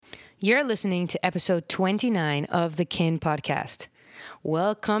You're listening to episode 29 of the Kin Podcast.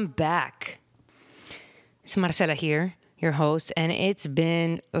 Welcome back. It's Marcela here, your host, and it's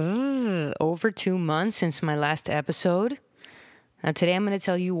been over 2 months since my last episode. Now, today I'm going to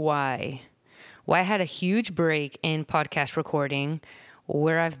tell you why. Why I had a huge break in podcast recording,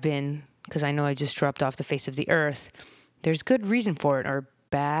 where I've been, because I know I just dropped off the face of the earth. There's good reason for it, or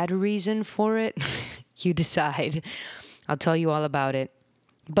bad reason for it. You decide. I'll tell you all about it.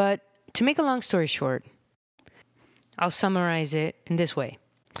 But to make a long story short, I'll summarize it in this way.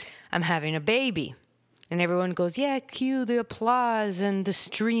 I'm having a baby. And everyone goes, yeah, cue the applause and the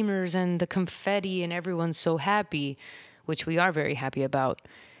streamers and the confetti and everyone's so happy, which we are very happy about.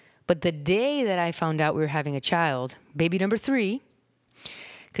 But the day that I found out we were having a child, baby number 3,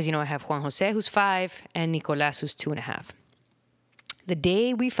 because, I have Juan Jose, who's 5, and Nicolas, who's 2.5. The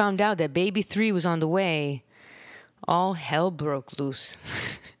day we found out that baby 3 was on the way, all hell broke loose.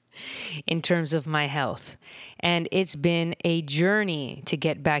 In terms of my health. And it's been a journey to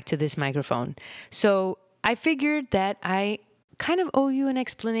get back to this microphone. So I figured that I kind of owe you an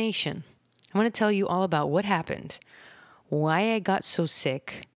explanation. I want to tell you all about what happened, why I got so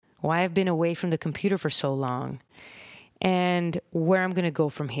sick, why I've been away from the computer for so long, and where I'm going to go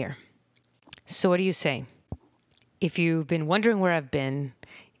from here. So what do you say? If you've been wondering where I've been,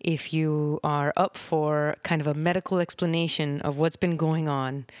 if you are up for kind of a medical explanation of what's been going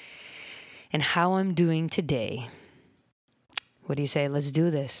on and how I'm doing today, what do you say? Let's do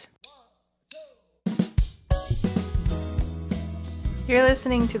this. You're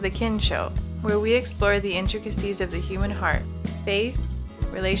listening to The Kin Show, where we explore the intricacies of the human heart, faith,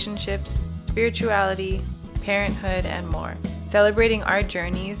 relationships, spirituality, parenthood, and more, celebrating our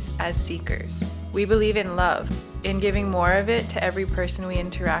journeys as seekers. We believe in love, in giving more of it to every person we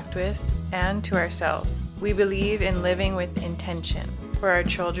interact with and to ourselves. We believe in living with intention for our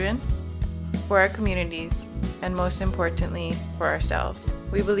children, for our communities, and most importantly, for ourselves.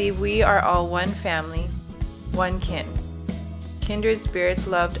 We believe we are all one family, one kin, kindred spirits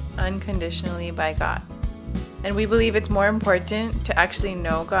loved unconditionally by God. And we believe it's more important to actually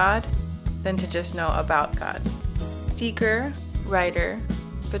know God than to just know about God. Seeker, writer,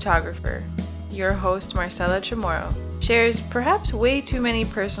 photographer, your host Marcela Chamorro shares perhaps way too many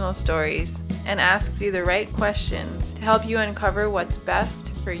personal stories and asks you the right questions to help you uncover what's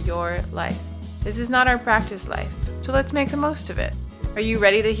best for your life. This is not our practice life, so let's make the most of it. Are you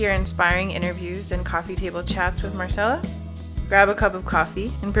ready to hear inspiring interviews and coffee table chats with Marcela? Grab a cup of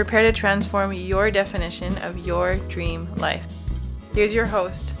coffee and prepare to transform your definition of your dream life. Here's your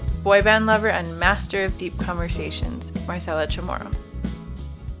host, boy band lover and master of deep conversations, Marcela Chamorro.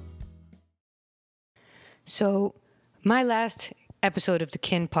 So my last episode of the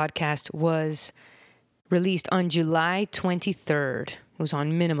Kin Podcast was released on July 23rd. It was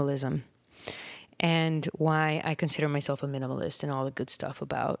on minimalism and why I consider myself a minimalist and all the good stuff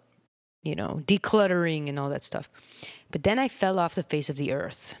about, decluttering and all that stuff. But then I fell off the face of the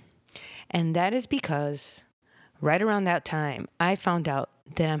earth. And that is because right around that time, I found out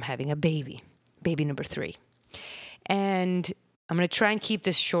that I'm having a baby number 3. And I'm going to try and keep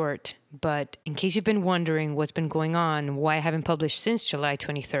this short, but in case you've been wondering what's been going on, why I haven't published since July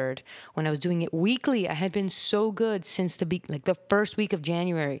 23rd, when I was doing it weekly, I had been so good since the first week of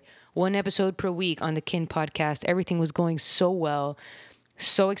January, 1 episode per week on the Kin Podcast. Everything was going so well,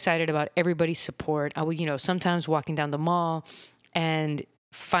 so excited about everybody's support. I would, sometimes walking down the mall and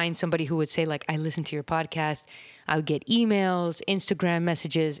find somebody who would say, I listened to your podcast. I would get emails, Instagram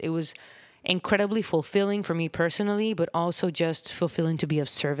messages. It was incredibly fulfilling for me personally, but also just fulfilling to be of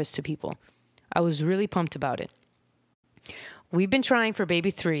service to people. I was really pumped about it. We've been trying for baby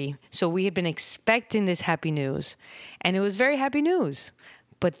 3, so we had been expecting this happy news, and it was very happy news.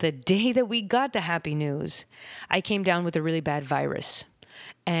 But the day that we got the happy news, I came down with a really bad virus.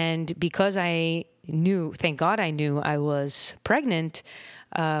 And because thank God I knew I was pregnant,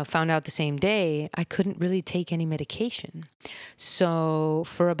 found out the same day, I couldn't really take any medication. So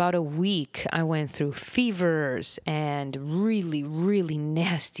for about a week, I went through fevers and really, really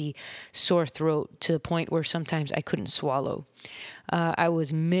nasty sore throat to the point where sometimes I couldn't swallow. I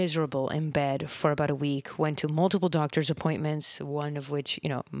was miserable in bed for about a week, went to multiple doctor's appointments, one of which,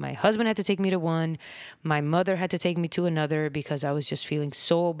 my husband had to take me to one. My mother had to take me to another because I was just feeling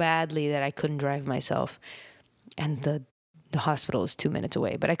so badly that I couldn't drive myself. And the hospital is 2 minutes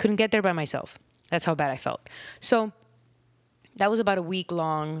away, but I couldn't get there by myself. That's how bad I felt. So that was about a week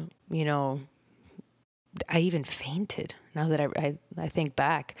long, I even fainted now that I think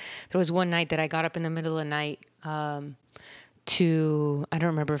back. There was one night that I got up in the middle of the night, I don't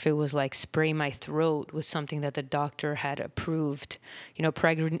remember if it was like spray my throat with something that the doctor had approved,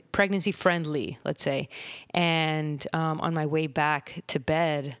 pregnancy friendly, let's say. And on my way back to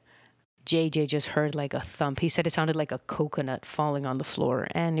bed, JJ just heard like a thump. He said it sounded like a coconut falling on the floor,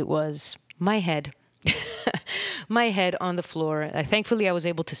 and it was my head. My head on the floor. Thankfully, I was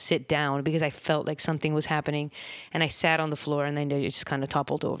able to sit down because I felt like something was happening, and I sat on the floor, and then it just kind of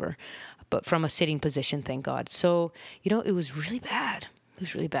toppled over. But from a sitting position, thank God. So, it was really bad. It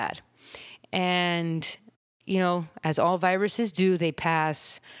was really bad. And, as all viruses do, they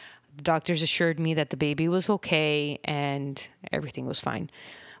pass. The doctors assured me that the baby was okay and everything was fine.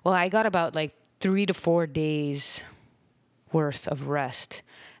 Well, I got about like 3 to 4 days worth of rest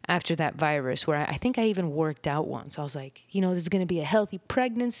after that virus, where I think I even worked out once. I was like, this is going to be a healthy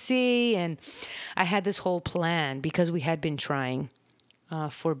pregnancy. And I had this whole plan because we had been trying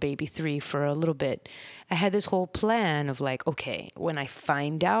for baby 3 for a little bit. I had this whole plan of like, okay, when I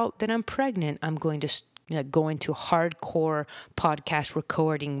find out that I'm pregnant, I'm going to go into hardcore podcast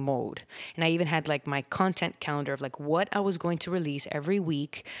recording mode. And I even had like my content calendar of like what I was going to release every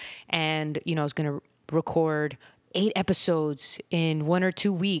week. And, I was going to record 8 episodes in 1 or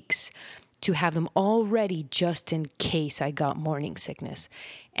 2 weeks to have them all ready just in case I got morning sickness.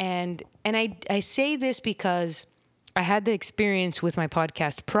 And I say this because I had the experience with my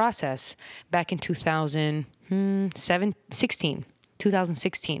podcast process back in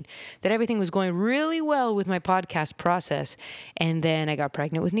 2016, that everything was going really well with my podcast process. And then I got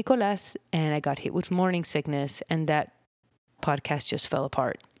pregnant with Nicolas and I got hit with morning sickness, and that podcast just fell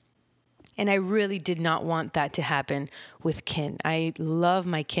apart. And I really did not want that to happen with Kin. I love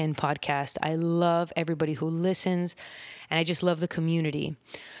my Kin podcast. I love everybody who listens, and I just love the community.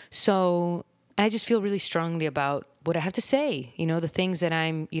 So I just feel really strongly about what I have to say, the things that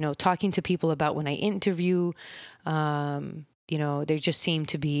I'm, talking to people about when I interview. There just seem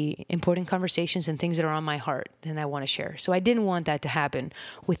to be important conversations and things that are on my heart and I want to share. So I didn't want that to happen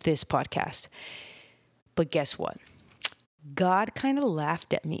with this podcast. But guess what? God kind of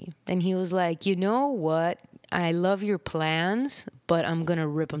laughed at me, and he was like, you know what? I love your plans, but I'm going to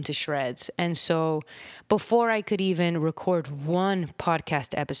rip them to shreds. And so before I could even record one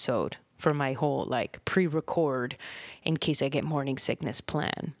podcast episode for my whole like pre-record in case I get morning sickness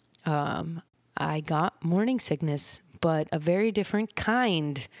plan, I got morning sickness, but a very different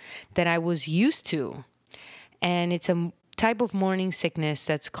kind that I was used to. And it's a type of morning sickness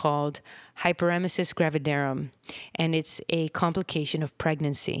that's called hyperemesis gravidarum, and it's a complication of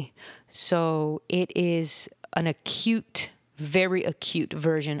pregnancy. So it is an acute, very acute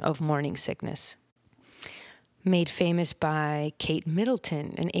version of morning sickness, made famous by Kate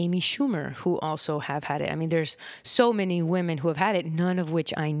Middleton and Amy Schumer, who also have had it. I mean, there's so many women who have had it, none of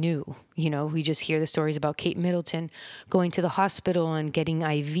which I knew. We just hear the stories about Kate Middleton going to the hospital and getting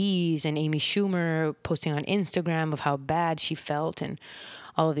IVs, and Amy Schumer posting on Instagram of how bad she felt and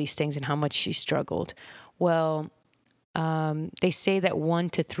all of these things and how much she struggled. Well, they say that 1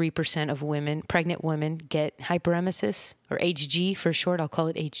 to 3% of pregnant women get hyperemesis, or HG for short. I'll call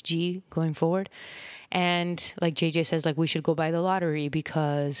it HG going forward. And like JJ says, like we should go buy the lottery,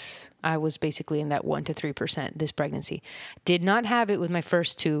 because I was basically in that 1 to 3% this pregnancy. Did not have it with my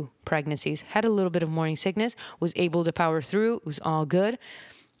first 2 pregnancies. Had a little bit of morning sickness, was able to power through. It was all good.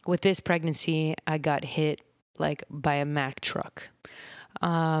 With this pregnancy, I got hit like by a Mack truck.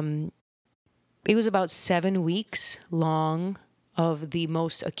 It was about 7 weeks long of the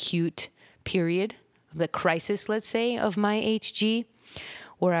most acute period, the crisis, let's say, of my HG,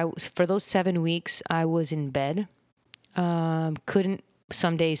 where for those 7 weeks, I was in bed. Couldn't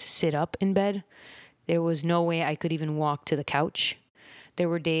some days sit up in bed. There was no way I could even walk to the couch. There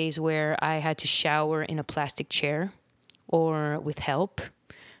were days where I had to shower in a plastic chair or with help.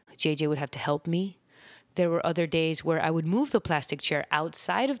 JJ would have to help me. There were other days where I would move the plastic chair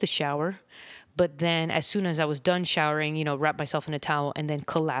outside of the shower, but then as soon as I was done showering, wrap myself in a towel and then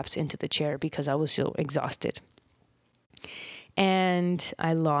collapse into the chair because I was so exhausted. And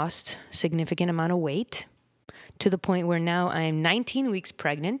I lost a significant amount of weight to the point where now I'm 19 weeks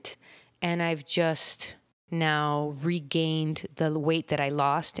pregnant, and I've just now regained the weight that I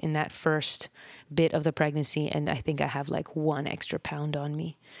lost in that first bit of the pregnancy. And I think I have like 1 extra pound on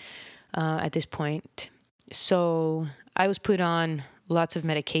me at this point. So I was put on lots of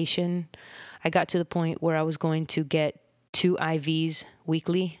medication. I got to the point where I was going to get 2 IVs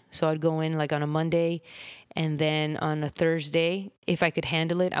weekly. So I'd go in like on a Monday, and then on a Thursday, if I could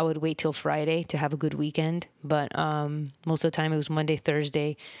handle it, I would wait till Friday to have a good weekend. But most of the time it was Monday,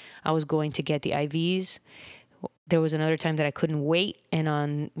 Thursday, I was going to get the IVs. there was another time that I couldn't wait. And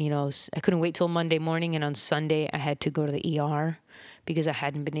I couldn't wait till Monday morning. And on Sunday, I had to go to the ER because I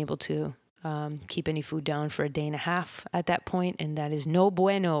hadn't been able to keep any food down for a day and a half at that point. And that is no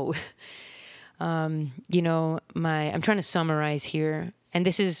bueno. I'm trying to summarize here. And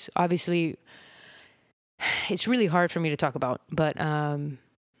this is obviously, it's really hard for me to talk about. But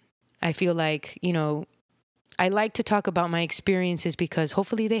I feel like, I like to talk about my experiences because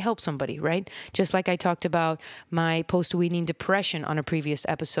hopefully they help somebody, right? Just like I talked about my post-weaning depression on a previous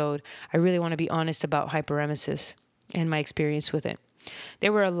episode, I really want to be honest about hyperemesis and my experience with it.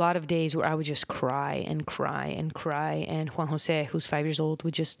 There were a lot of days where I would just cry and cry and cry. And Juan Jose, who's 5 years old,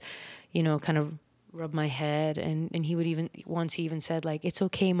 would just, kind of rub my head. And he even said, like, it's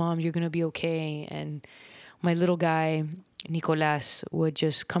okay, Mom, you're going to be okay. And my little guy, Nicolas, would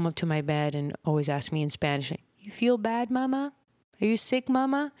just come up to my bed and always ask me in Spanish, you feel bad, Mama? Are you sick,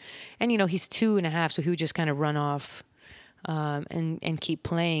 Mama? And, he's 2.5, so he would just kind of run off and keep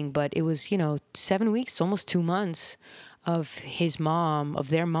playing. But it was, 7 weeks, almost 2 months of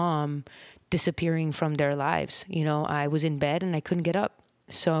their mom disappearing from their lives. I was in bed and I couldn't get up.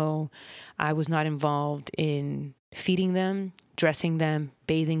 So I was not involved in feeding them, dressing them,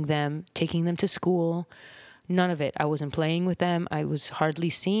 bathing them, taking them to school. None of it. I wasn't playing with them. I was hardly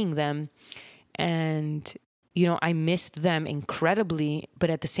seeing them. And, I missed them incredibly. But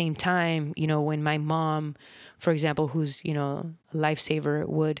at the same time, when my mom, for example, who's, a lifesaver,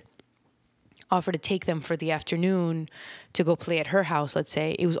 would offer to take them for the afternoon to go play at her house, let's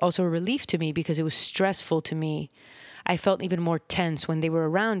say, it was also a relief to me because it was stressful to me. I felt even more tense when they were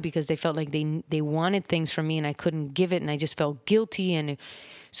around because they felt like they wanted things from me and I couldn't give it, and I just felt guilty. And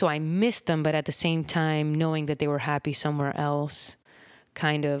so I missed them, but at the same time, knowing that they were happy somewhere else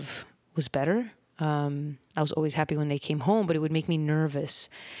kind of was better. I was always happy when they came home, but it would make me nervous.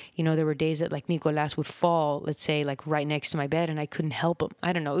 There were days that like Nicolas would fall, let's say, like right next to my bed, and I couldn't help him.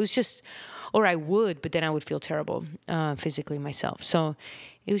 I don't know. It was just, or I would, but then I would feel terrible physically myself. So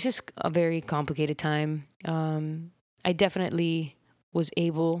it was just a very complicated time. I definitely was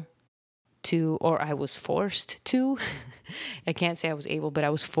able to, or I was forced to, I can't say I was able, but I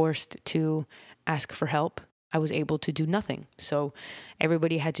was forced to ask for help. I was able to do nothing. So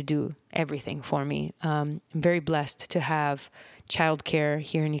everybody had to do everything for me. I'm very blessed to have childcare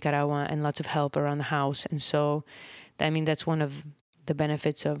here in Nicaragua and lots of help around the house. And so, that's one of the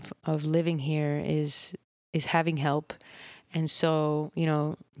benefits of living here is having help. And so,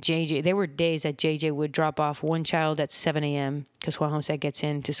 JJ, there were days that JJ would drop off one child at 7 a.m. because Juan Jose gets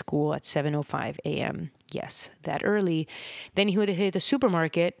into school at 7:05 a.m. Yes, that early. Then he would hit the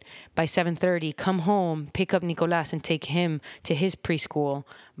supermarket by 7:30, come home, pick up Nicolas and take him to his preschool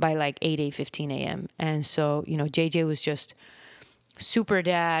by like 8:15 a.m. And so, JJ was just super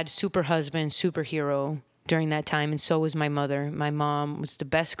dad, super husband, superhero during that time. And so was my mother. My mom was the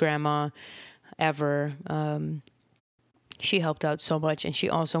best grandma ever. She helped out so much, and she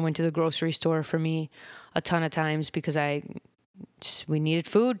also went to the grocery store for me a ton of times because we needed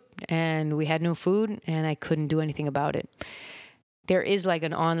food and we had no food and I couldn't do anything about it. There is like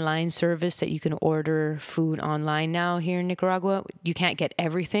an online service that you can order food online now here in Nicaragua. You can't get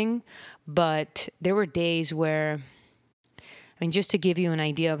everything, but there were days where, just to give you an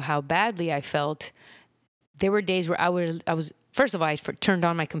idea of how badly I felt, there were days where I was first of all, I turned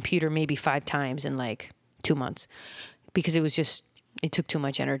on my computer maybe 5 times in like 2 months. Because it took too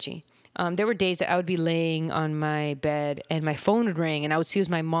much energy. There were days that I would be laying on my bed and my phone would ring and I would see it was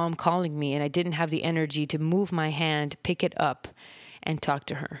my mom calling me and I didn't have the energy to move my hand, pick it up and talk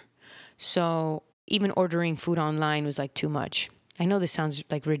to her. So even ordering food online was like too much. I know this sounds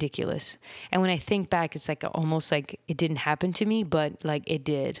like ridiculous. And when I think back, it's like almost like it didn't happen to me, but like it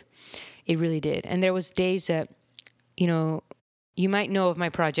did. It really did. And there was days that, you might know of my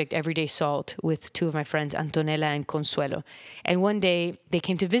project, Everyday Salt, with 2 of my friends, Antonella and Consuelo. And one day they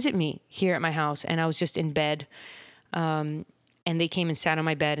came to visit me here at my house and I was just in bed. And they came and sat on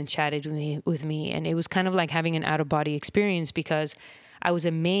my bed and chatted with me. And it was kind of like having an out-of-body experience because I was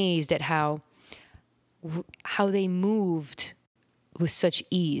amazed at how they moved with such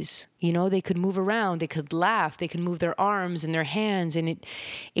ease. They could move around, they could laugh, they could move their arms and their hands. And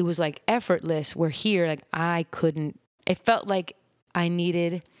it was like effortless, where here, like I couldn't. It felt like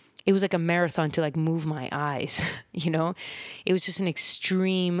it was like a marathon to like move my eyes, It was just an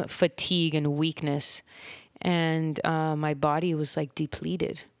extreme fatigue and weakness. And my body was like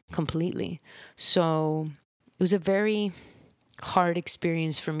depleted completely. So it was a very hard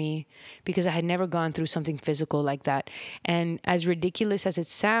experience for me because I had never gone through something physical like that. And as ridiculous as it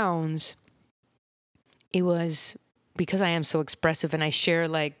sounds, it was because I am so expressive and I share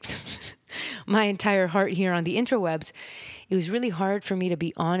like my entire heart here on the interwebs, it was really hard for me to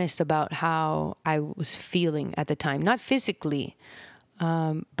be honest about how I was feeling at the time. Not physically,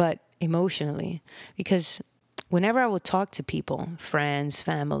 but emotionally. Because whenever I would talk to people, friends,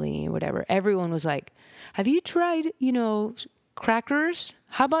 family, whatever, everyone was like, have you tried, crackers?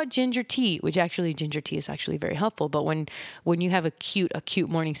 How about ginger tea? Which actually, ginger tea is actually very helpful. But when you have acute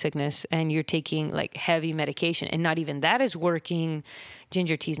morning sickness and you're taking like heavy medication and not even that is working,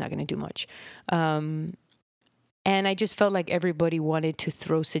 ginger tea is not going to do much. And I just felt like everybody wanted to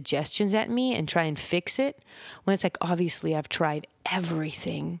throw suggestions at me and try and fix it. When it's like, obviously, I've tried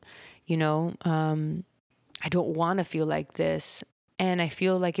everything, I don't want to feel like this. And I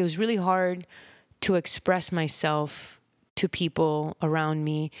feel like it was really hard to express myself to people around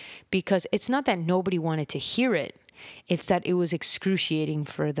me because it's not that nobody wanted to hear it. It's that it was excruciating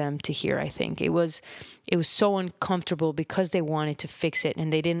for them to hear, I think. It was so uncomfortable because they wanted to fix it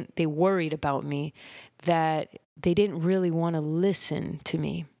and they worried about me that they didn't really want to listen to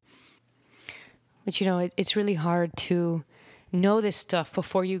me. But it's really hard to know this stuff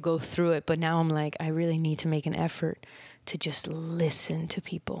before you go through it. But now I'm like, I really need to make an effort to just listen to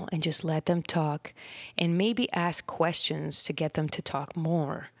people and just let them talk and maybe ask questions to get them to talk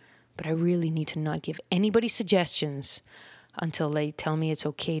more. But I really need to not give anybody suggestions until they tell me it's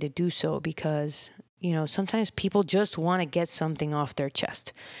okay to do so because, sometimes people just want to get something off their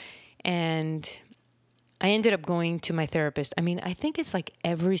chest. And I ended up going to my therapist. I mean, I think it's like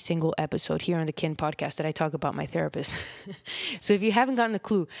every single episode here on the Kin podcast that I talk about my therapist. So if you haven't gotten a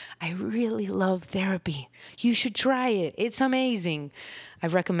clue, I really love therapy. You should try it. It's amazing.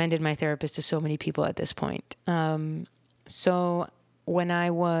 I've recommended my therapist to so many people at this point. So when I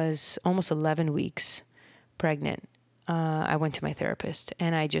was almost 11 weeks pregnant, I went to my therapist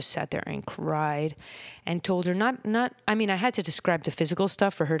and I just sat there and cried and told her I had to describe the physical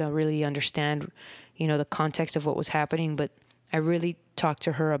stuff for her to really understand, the context of what was happening. But I really talked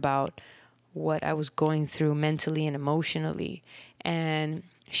to her about what I was going through mentally and emotionally. And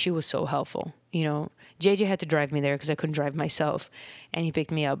she was so helpful. JJ had to drive me there because I couldn't drive myself and he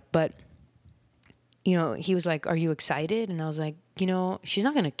picked me up. But, he was like, are you excited? And I was like, she's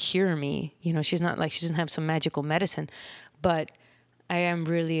not going to cure me. She's not like, she doesn't have some magical medicine, but I am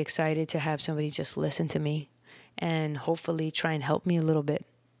really excited to have somebody just listen to me and hopefully try and help me a little bit.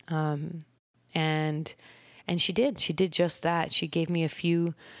 And she did just that. She gave me a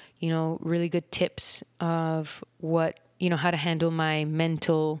few, really good tips of what, how to handle my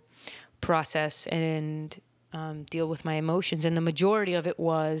mental process and deal with my emotions. And the majority of it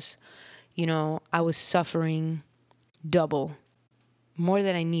was, I was suffering double, more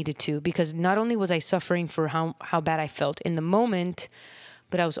than I needed to, because not only was I suffering for how bad I felt in the moment,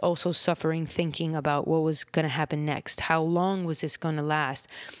 but I was also suffering thinking about what was going to happen next. How long was this going to last?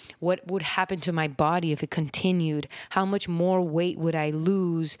 What would happen to my body if it continued? How much more weight would I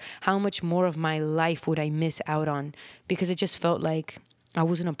lose? How much more of my life would I miss out on? Because it just felt like I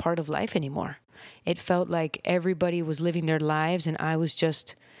wasn't a part of life anymore. It felt like everybody was living their lives and I was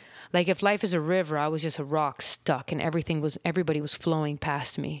just like, if life is a river, I was just a rock stuck and everybody was flowing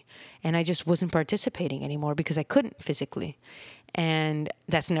past me. And I just wasn't participating anymore because I couldn't physically. And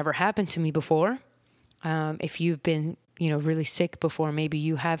that's never happened to me before. If you've been, really sick before, maybe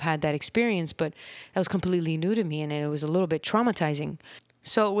you have had that experience, but that was completely new to me and it was a little bit traumatizing.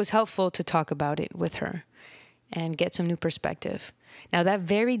 So it was helpful to talk about it with her and get some new perspective. Now, that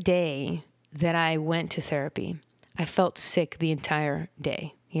very day that I went to therapy, I felt sick the entire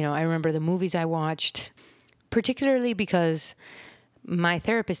day. I remember the movies I watched, particularly because my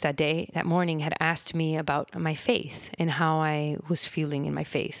therapist that morning had asked me about my faith and how I was feeling in my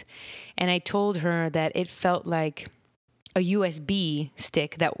faith. And I told her that it felt like a USB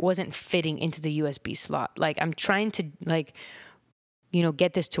stick that wasn't fitting into the USB slot. Like I'm trying to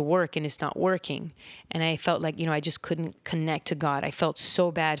get this to work and it's not working. And I felt like, I just couldn't connect to God. I felt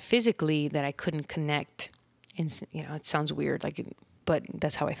so bad physically that I couldn't connect. And, it sounds weird, but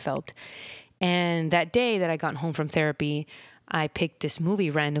that's how I felt. And that day that I got home from therapy, I picked this movie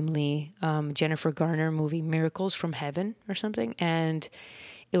randomly, Jennifer Garner movie, Miracles from Heaven or something. And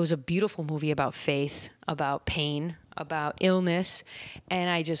it was a beautiful movie about faith, about pain, about illness. And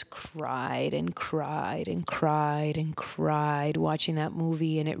I just cried and cried and cried and cried watching that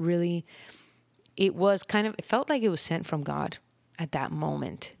movie. And it felt like it was sent from God at that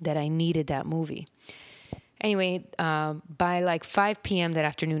moment that I needed that movie. Anyway, by like 5 p.m. that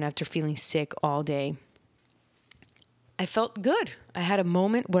afternoon, after feeling sick all day, I felt good. I had a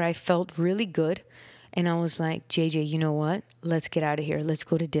moment where I felt really good. And I was like, JJ, you know what? Let's get out of here. Let's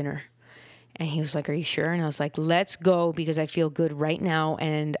go to dinner. And he was like, are you sure? And I was like, let's go, because I feel good right now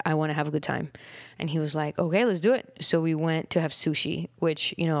and I want to have a good time. And he was like, okay, let's do it. So we went to have sushi,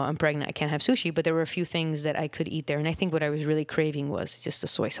 which, I'm pregnant, I can't have sushi, but there were a few things that I could eat there. And I think what I was really craving was just the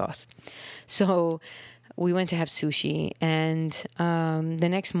soy sauce. So we went to have sushi, and the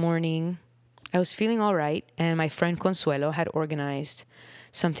next morning I was feeling all right. And my friend Consuelo had organized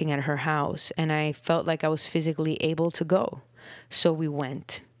something at her house, and I felt like I was physically able to go. So we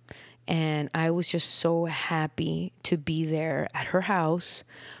went. And I was just so happy to be there at her house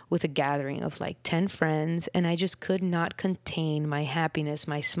with a gathering of like 10 friends. And I just could not contain my happiness,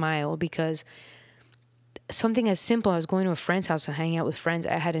 my smile, because something as simple as going to a friend's house and hanging out with friends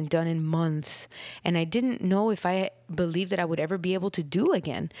I hadn't done in months. And I didn't know if I believed that I would ever be able to do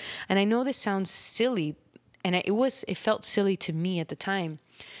again. And I know this sounds silly, and it felt silly to me at the time.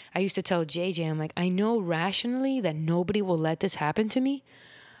 I used to tell JJ, I'm like, I know rationally that nobody will let this happen to me,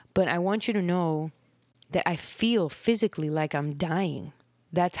 but I want you to know that I feel physically like I'm dying.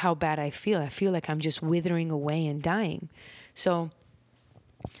 That's how bad I feel. I feel like I'm just withering away and dying. So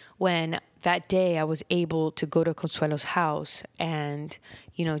when that day I was able to go to Consuelo's house and,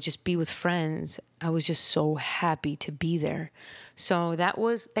 just be with friends, I was just so happy to be there. So that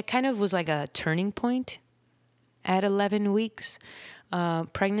kind of was like a turning point at 11 weeks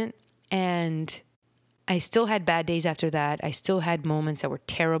pregnant. And I still had bad days after that. I still had moments that were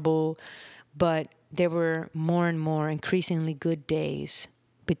terrible, but there were more and more increasingly good days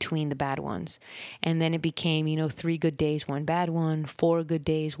between the bad ones. And then it became, 3 good days, 1 bad one, 4 good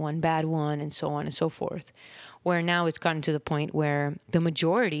days, 1 bad one, and so on and so forth. Where now it's gotten to the point where the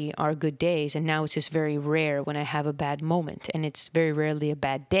majority are good days, and now it's just very rare when I have a bad moment. And it's very rarely a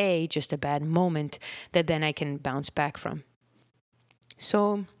bad day, just a bad moment that then I can bounce back from.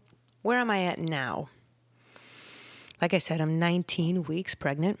 So where am I at now? Like I said, I'm 19 weeks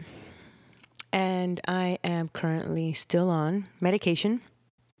pregnant, and I am currently still on medication.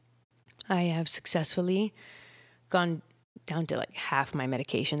 I have successfully gone down to like half my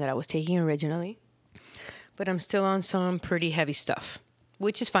medication that I was taking originally, but I'm still on some pretty heavy stuff,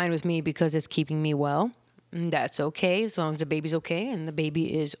 which is fine with me because it's keeping me well. And that's okay as long as the baby's okay, and the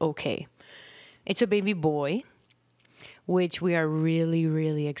baby is okay. It's a baby boy, which we are really,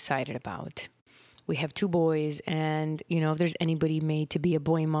 really excited about. We have 2 boys, and, if there's anybody made to be a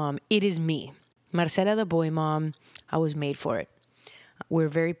boy mom, it is me. Marcela, the boy mom, I was made for it. We're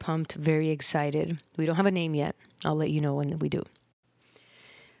very pumped, very excited. We don't have a name yet. I'll let you know when we do.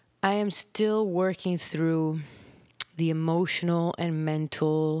 I am still working through the emotional and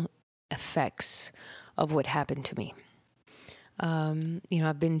mental effects of what happened to me.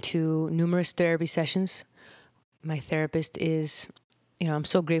 I've been to numerous therapy sessions. My therapist is... I'm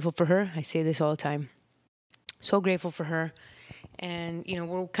so grateful for her. I say this all the time. So grateful for her. And,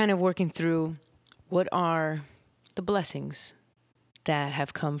 we're kind of working through what are the blessings that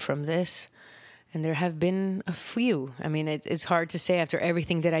have come from this. And there have been a few. I mean, it's hard to say after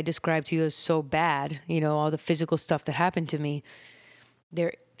everything that I described to you as so bad, all the physical stuff that happened to me.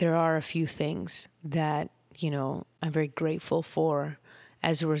 There are a few things that, I'm very grateful for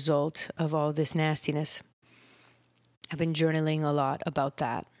as a result of all this nastiness. I've been journaling a lot about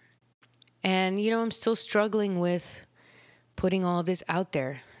that. And, I'm still struggling with putting all of this out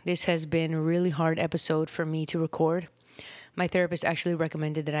there. This has been a really hard episode for me to record. My therapist actually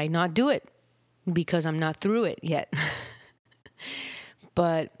recommended that I not do it because I'm not through it yet.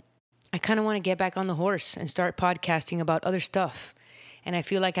 But I kind of want to get back on the horse and start podcasting about other stuff. And I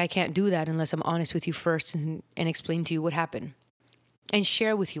feel like I can't do that unless I'm honest with you first and explain to you what happened. And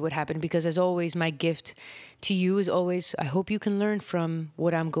share with you what happened, because as always, my gift to you is always, I hope you can learn from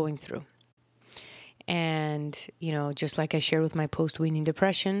what I'm going through. And, just like I shared with my post-weaning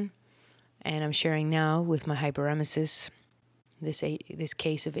depression, and I'm sharing now with my hyperemesis, this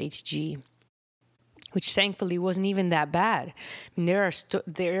case of HG, which thankfully wasn't even that bad. I mean,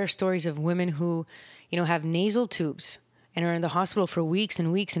 there are stories of women who, have nasal tubes and are in the hospital for weeks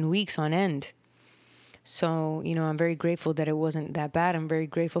and weeks and weeks on end. So, I'm very grateful that it wasn't that bad. I'm very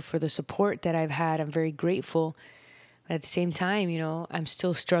grateful for the support that I've had. I'm very grateful. But at the same time, I'm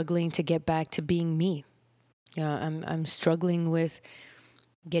still struggling to get back to being me. I'm struggling with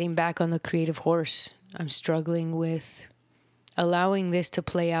getting back on the creative horse. I'm struggling with allowing this to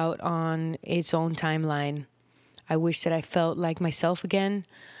play out on its own timeline. I wish that I felt like myself again.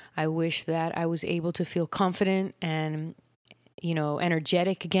 I wish that I was able to feel confident and,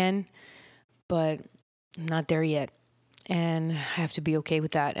 energetic again. But I'm not there yet, and I have to be okay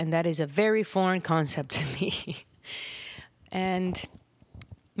with that. And that is a very foreign concept to me. And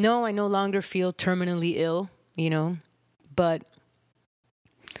no, I no longer feel terminally ill, but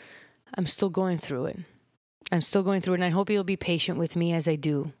I'm still going through it. And I hope you'll be patient with me as I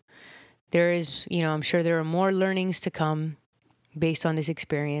do. There is, I'm sure there are more learnings to come based on this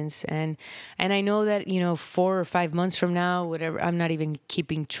experience. And I know that, 4 or 5 months from now, whatever, I'm not even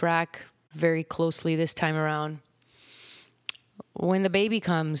keeping track very closely this time around. When the baby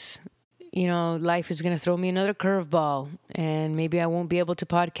comes, life is going to throw me another curveball, and maybe I won't be able to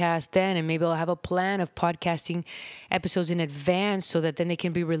podcast then, and maybe I'll have a plan of podcasting episodes in advance so that then they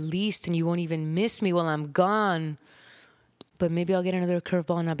can be released and you won't even miss me while I'm gone. But maybe I'll get another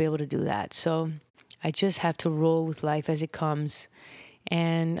curveball and not be able to do that. So I just have to roll with life as it comes.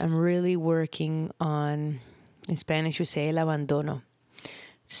 And I'm really working on, in Spanish we say el abandono,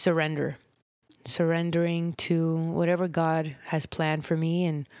 surrendering to whatever God has planned for me,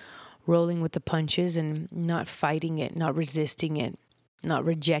 and rolling with the punches and not fighting it, not resisting it, not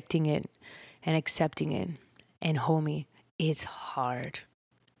rejecting it, and accepting it. And homie, it's hard.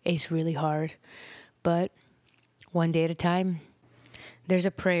 It's really hard. But one day at a time. There's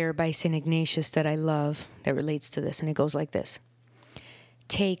a prayer by St. Ignatius that I love that relates to this, and it goes like this.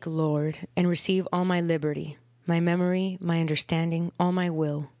 Take, Lord, and receive all my liberty, my memory, my understanding, all my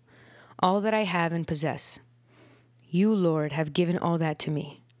will, all that I have and possess. You, Lord, have given all that to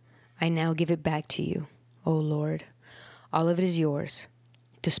me. I now give it back to you, O Lord. All of it is yours.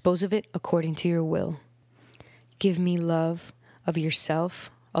 Dispose of it according to your will. Give me love of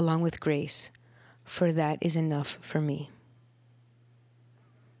yourself along with grace, for that is enough for me.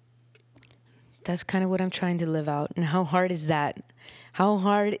 That's kind of what I'm trying to live out. And how hard is that? How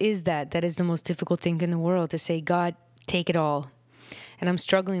hard is that? That is the most difficult thing in the world, to say, God, take it all. And I'm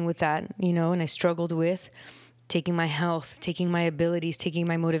struggling with that, and I struggled with taking my health, taking my abilities, taking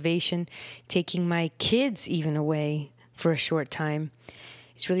my motivation, taking my kids even away for a short time.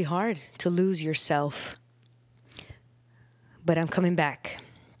 It's really hard to lose yourself. But I'm coming back.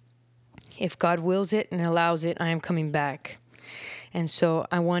 If God wills it and allows it, I am coming back. And so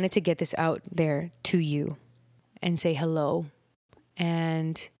I wanted to get this out there to you and say hello,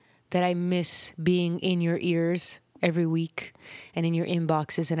 and that I miss being in your ears every week and in your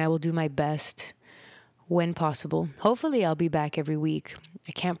inboxes, and I will do my best when possible. Hopefully I'll be back every week.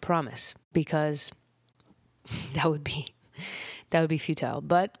 I can't promise, because that would be futile.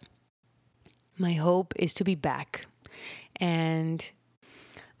 But my hope is to be back. And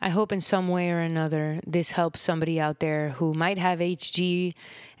I hope in some way or another this helps somebody out there who might have HG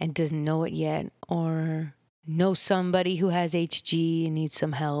and doesn't know it yet, or knows somebody who has HG and needs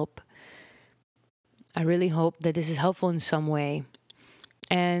some help. I really hope that this is helpful in some way.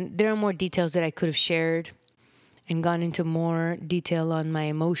 And there are more details that I could have shared and gone into more detail on my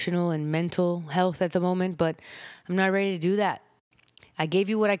emotional and mental health at the moment, but I'm not ready to do that. I gave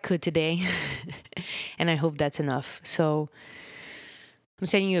you what I could today, and I hope that's enough. So I'm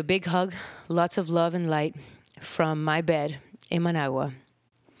sending you a big hug, lots of love and light from my bed in Managua.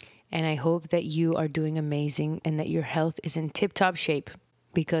 And I hope that you are doing amazing and that your health is in tip-top shape,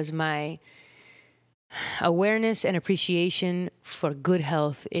 because my awareness and appreciation for good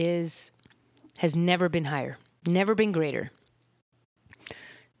health has never been higher, never been greater.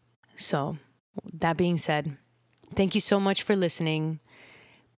 So, that being said, thank you so much for listening.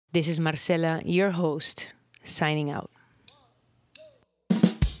 This is Marcela, your host, signing out.